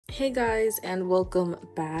Hey guys, and welcome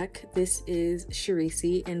back. This is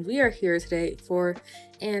Sharisi, and we are here today for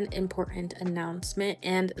an important announcement,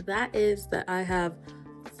 and that is that I have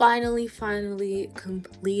finally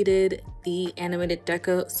completed the animated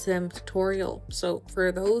Deco sim tutorial. So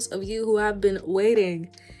for those of you who have been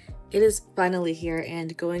waiting, it is finally here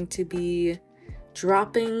and going to be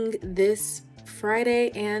dropping this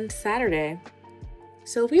Friday and Saturday.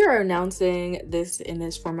 So we are announcing this in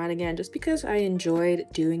this format again just because I enjoyed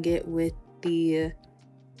doing it with the,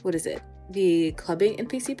 the clubbing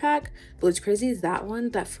NPC pack. But what's crazy is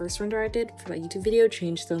that first render I did for that YouTube video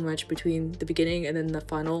changed so much between the beginning and then the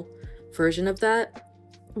final version of that.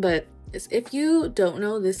 But if you don't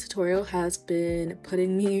know, this tutorial has been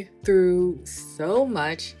putting me through so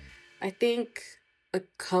much. I think a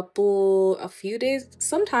few days,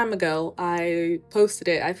 some time ago, I posted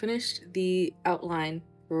it. I finished the outline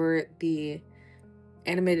for the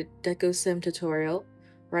animated Deco sim tutorial,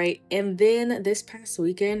 right? And then this past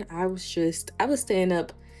weekend, I was staying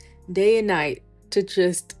up day and night to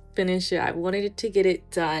just finish it. I wanted to get it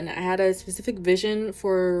done. I had a specific vision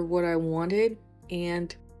for what I wanted,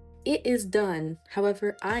 and it is done.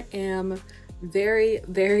 However, I am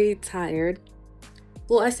very tired.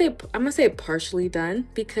 Well, I'm gonna say partially done,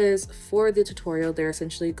 because for the tutorial, there are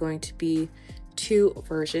essentially going to be two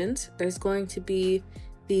versions. There's going to be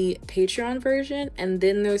the Patreon version, and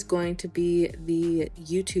then there's going to be the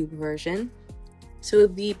YouTube version. So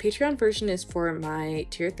the Patreon version is for my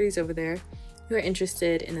tier 3s over there who are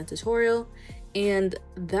interested in the tutorial, and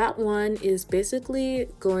that one is basically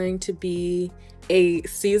going to be a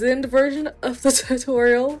seasoned version of the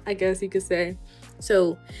tutorial, I guess you could say.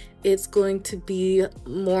 So it's going to be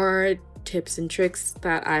more tips and tricks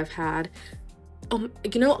that I've had.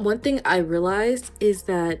 You know, one thing I realized is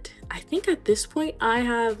that I think at this point I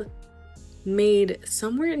have made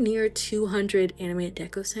somewhere near 200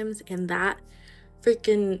 animated Deco sims, and that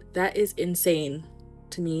is insane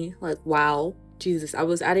to me. Like, wow, Jesus. I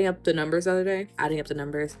was adding up the numbers the other day. I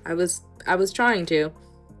was trying to,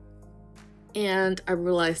 and I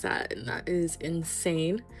realized that, and that is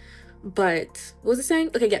insane. But what was I saying?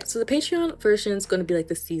 Okay, yeah, so the Patreon version is going to be like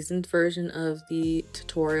the seasoned version of the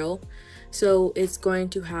tutorial. So it's going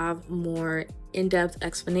to have more in-depth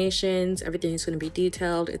explanations. Everything is going to be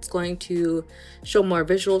detailed. It's going to show more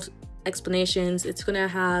visual explanations. It's going to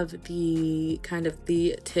have the kind of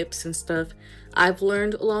the tips and stuff I've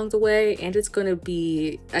learned along the way, and it's going to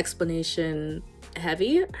be explanation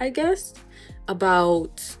heavy, I guess,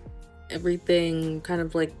 about everything kind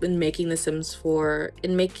of like in making items for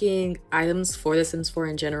the Sims 4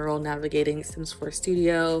 in general, navigating Sims 4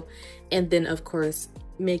 Studio, and then of course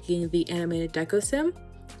making the animated Deco sim.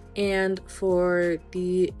 And for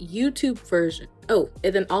the YouTube version, and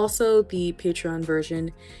then also the Patreon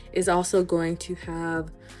version is also going to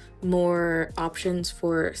have more options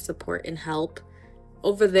for support and help.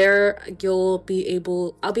 Over there, I'll be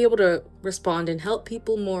able to respond and help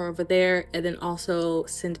people more over there, and then also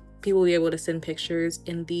people will be able to send pictures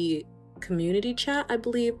in the community chat, I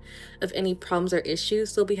believe, of any problems or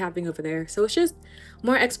issues they'll be having over there. So it's just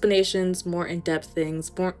more explanations, more in-depth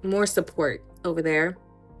things, more support over there.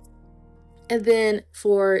 And then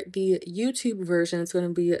for the YouTube version, it's going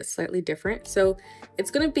to be slightly different. So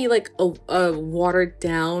it's going to be like a watered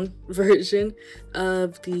down version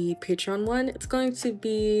of the Patreon one. It's going to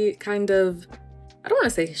be kind of, I don't want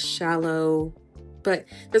to say shallow, but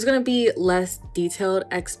there's going to be less detailed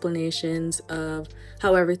explanations of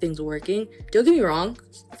how everything's working. Don't get me wrong,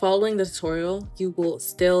 following the tutorial, you will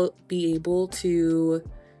still be able to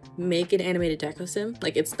make an animated Deco sim.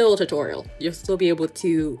 Like, it's still a tutorial. You'll still be able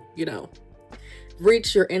to, you know,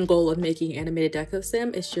 reach your end goal of making animated Deco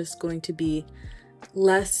sim. It's just going to be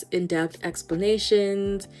less in-depth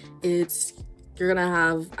explanations. I'm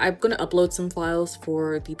gonna upload some files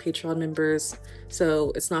for the Patreon members,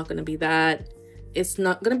 so it's not gonna be that. It's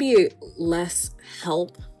not gonna be less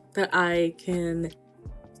help that I can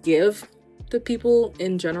give to people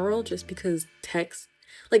in general, just because text,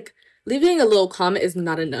 like leaving a little comment, is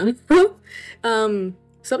not enough.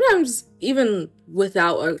 Sometimes even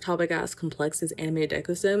without a topic as complex as animated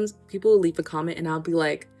Deco sims, people will leave a comment and I'll be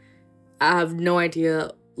like, I have no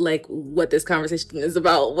idea like what this conversation is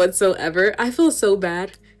about whatsoever. I feel so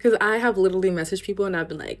bad because I have literally messaged people and I've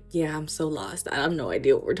been like, yeah, I'm so lost. I have no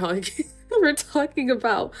idea what we're talking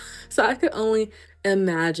about. So I could only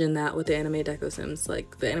imagine that with the animated Deco sims,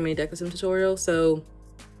 like the animated Deco sim tutorial. So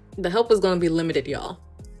the help is going to be limited, y'all.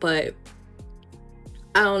 But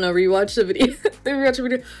I don't know, rewatch the video.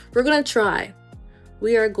 We're gonna try.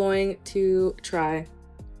 We are going to try.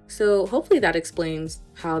 So hopefully that explains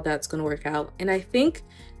how that's gonna work out. And I think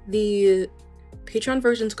the Patreon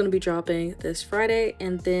version is going to be dropping this Friday,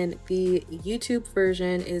 and then the YouTube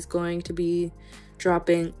version is going to be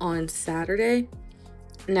dropping on Saturday.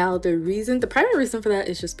 Now the primary reason for that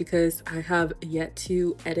is just because I have yet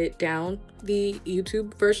to edit down the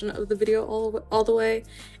YouTube version of the video all the way,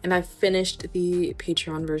 and I've finished the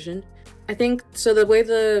Patreon version. I think so. The way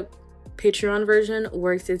the Patreon version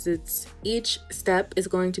works is each step is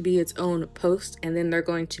going to be its own post, and then they're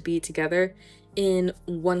going to be together in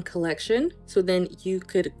one collection. So then you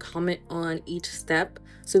could comment on each step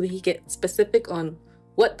so we can get specific on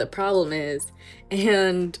what the problem is.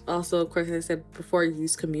 And also, of course, as I said before,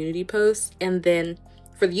 use community posts. And then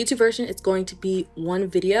for the YouTube version, it's going to be one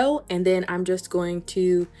video, and then I'm just going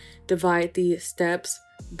to divide the steps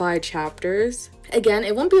by chapters. Again,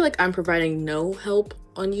 it won't be like I'm providing no help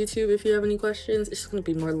on YouTube if you have any questions. It's just going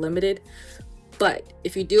to be more limited. But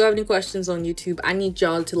if you do have any questions on YouTube, I need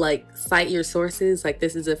y'all to like cite your sources. Like,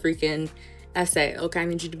 this is a freaking essay, okay? I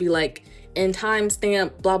need you to be like, in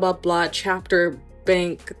timestamp, blah, blah, blah, chapter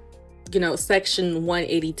bank, you know, section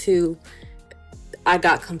 182, I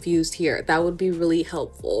got confused here. That would be really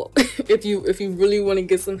helpful. if you really want to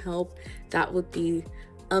get some help, that would be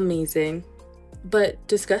amazing. But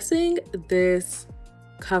discussing this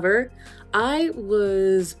cover, I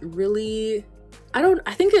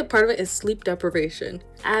think that part of it is sleep deprivation.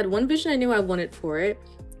 I had one vision I knew I wanted for it.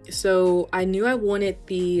 So I knew I wanted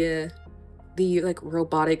the like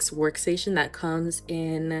robotics workstation that comes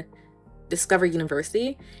in Discover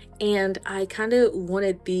University, and I kind of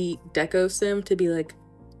wanted the Deco sim to be like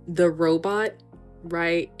the robot,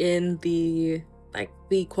 right, in the like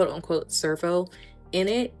the quote-unquote servo in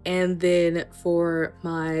it, and then for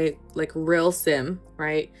my like real sim,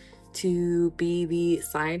 right, to be the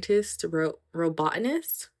scientist,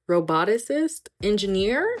 roboticist,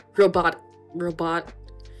 engineer, robot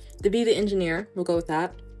to be the engineer. We'll go with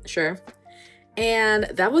that, sure. And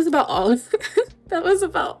that was about all that was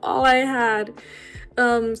about all I had.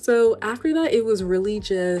 So after that, it was really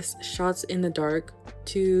just shots in the dark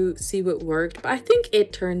to see what worked, but I think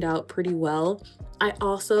it turned out pretty well. I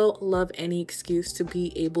also love any excuse to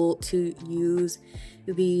be able to use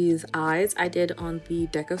these eyes I did on the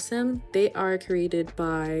Deco sim. They are created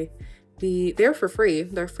by they're for free.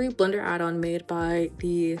 They're a free Blender add-on made by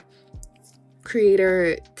the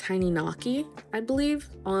creator Tiny Naki, I believe,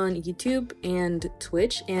 on YouTube and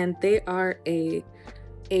Twitch, and they are a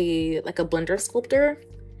Blender sculptor,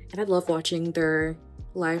 and I love watching their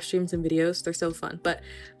live streams and videos. They're so fun. But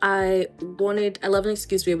I love an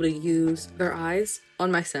excuse to be able to use their eyes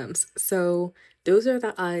on my sims. So those are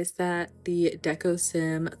the eyes that the Deco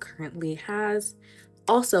sim currently has.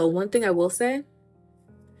 Also, one thing I will say,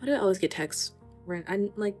 why do I always get texts?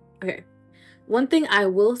 I'm like, okay. One thing I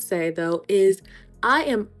will say though is I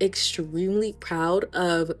am extremely proud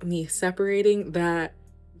of me separating that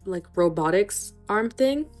like robotics arm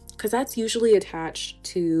thing, because that's usually attached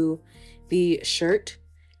to the shirt.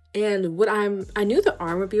 And I knew the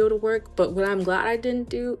arm would be able to work, but what I'm glad I didn't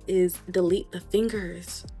do is delete the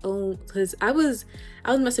fingers. Oh, because I was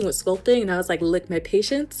messing with sculpting, and I was like, look, my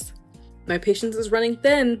patience is running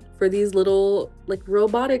thin for these little like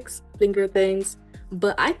robotics finger things.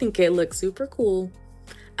 But I think it looks super cool.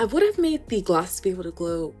 I would have made the glasses be able to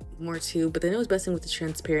glow more too, but then it was messing with the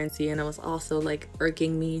transparency, and it was also like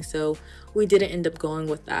irking me, so we didn't end up going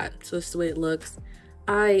with that. So this is the way it looks.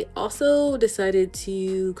 I also decided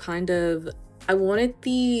to I wanted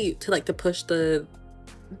to push the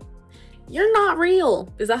 "you're not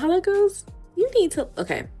real." Is that how that goes? You need to,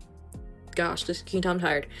 okay. Gosh, just can you tell I'm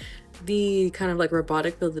tired. The kind of like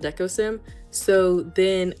robotic feel of the Deco sim. So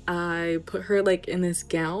then I put her like in this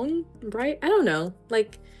gown, right? I don't know.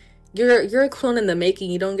 Like, you're a clone in the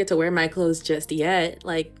making. You don't get to wear my clothes just yet.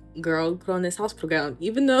 Like, girl, put on this hospital gown.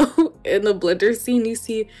 Even though in the Blender scene you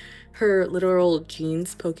see her literal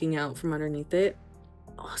jeans poking out from underneath it.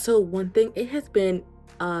 Also, one thing, it has been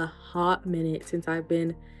a hot minute since I've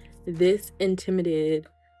been this intimidated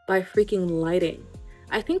by freaking lighting.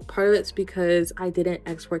 I think part of it's because I didn't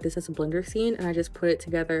export this as a Blender scene, and I just put it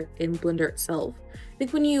together in Blender itself. I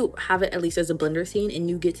think when you have it at least as a Blender scene and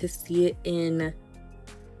you get to see it in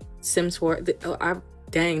Sims 4,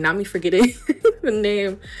 dang, not me forgetting the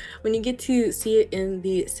name. When you get to see it in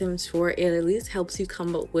the Sims 4, it at least helps you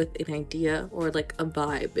come up with an idea or like a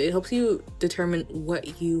vibe. It helps you determine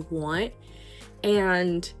what you want,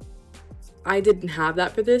 and I didn't have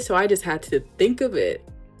that for this, so I just had to think of it.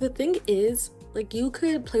 The thing is, like, you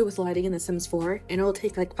could play with lighting in The Sims 4 and it'll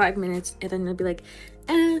take like 5 minutes, and then it'll be like,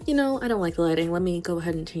 you know, I don't like the lighting, let me go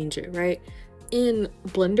ahead and change it, right? In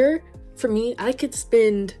Blender, for me, I could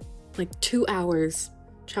spend like 2 hours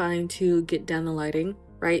trying to get down the lighting,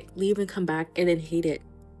 right? Leave and come back and then hate it.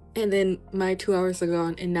 And then my 2 hours are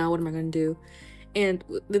gone, and now what am I gonna do? And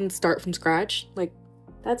then start from scratch? Like,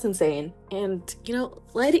 that's insane. And you know,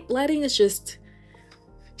 lighting is just,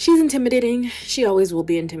 she's intimidating. She always will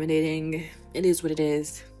be intimidating. It is what it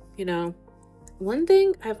is, you know. One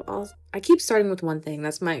thing I keep starting with one thing.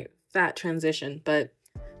 That's my fat transition, but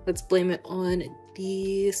let's blame it on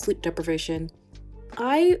the sleep deprivation.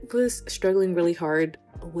 I was struggling really hard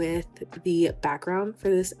with the background for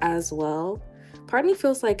this as well. Part of me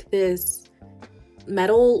feels like this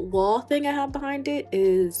metal wall thing I have behind it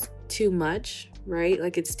is too much, right?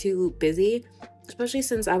 Like it's too busy, especially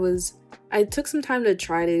since I took some time to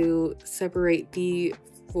try to separate the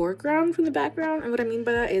foreground from the background. And what I mean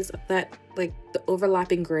by that is that like the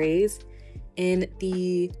overlapping grays in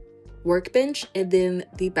the workbench and then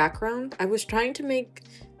the background. I was trying to make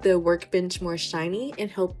the workbench more shiny and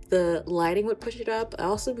hope the lighting would push it up. I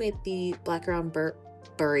also made the background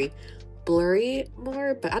blurry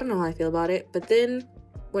more, but I don't know how I feel about it. But then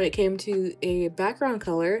when it came to a background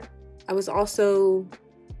color, I was also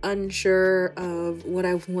unsure of what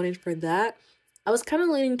I wanted for that. I was kind of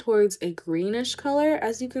leaning towards a greenish color,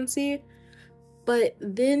 as you can see, but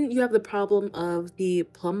then you have the problem of the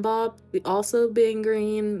plumb bob also being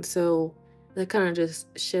green, so that kind of just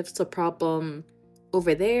shifts the problem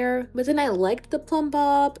over there. But then I liked the plumb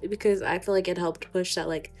bob because I feel like it helped push that,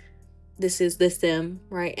 like, this is the sim,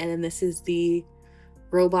 right? And then this is the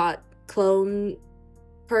robot clone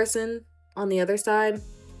person on the other side.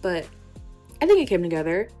 But I think it came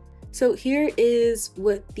together. So here is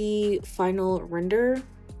what the final render.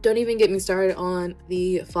 Don't even get me started on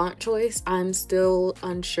the font choice. I'm still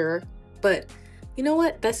unsure, but you know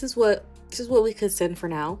what? This is what we could send for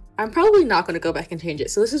now. I'm probably not going to go back and change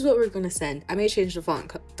it. So this is what we're going to send. I may change the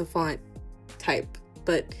font type,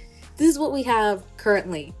 but this is what we have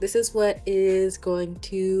currently. This is what is going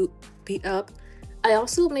to be up. I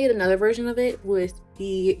also made another version of it with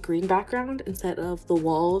the green background instead of the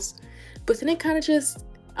walls, but then it kind of just,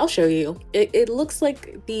 I'll show you. It looks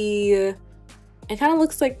like it kind of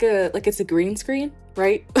looks like it's a green screen,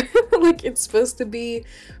 right? Like it's supposed to be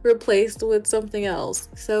replaced with something else.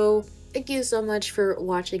 So thank you so much for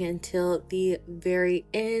watching until the very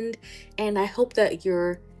end, and I hope that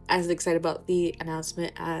you're as excited about the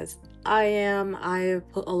announcement as I am. I've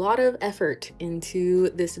put a lot of effort into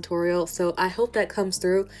this tutorial, so I hope that comes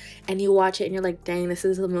through and you watch it and you're like, dang, this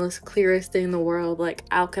is the most clearest thing in the world. Like,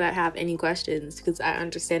 how could I have any questions? Because I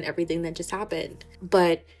understand everything that just happened.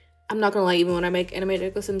 But I'm not gonna lie, even when I make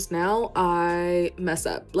animated Deco Sims now, I mess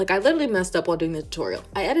up. Like, I literally messed up while doing the tutorial.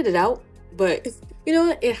 I edited it out, but you know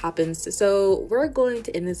what? It happens. So we're going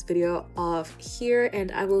to end this video off here,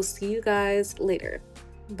 and I will see you guys later.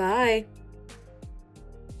 Bye.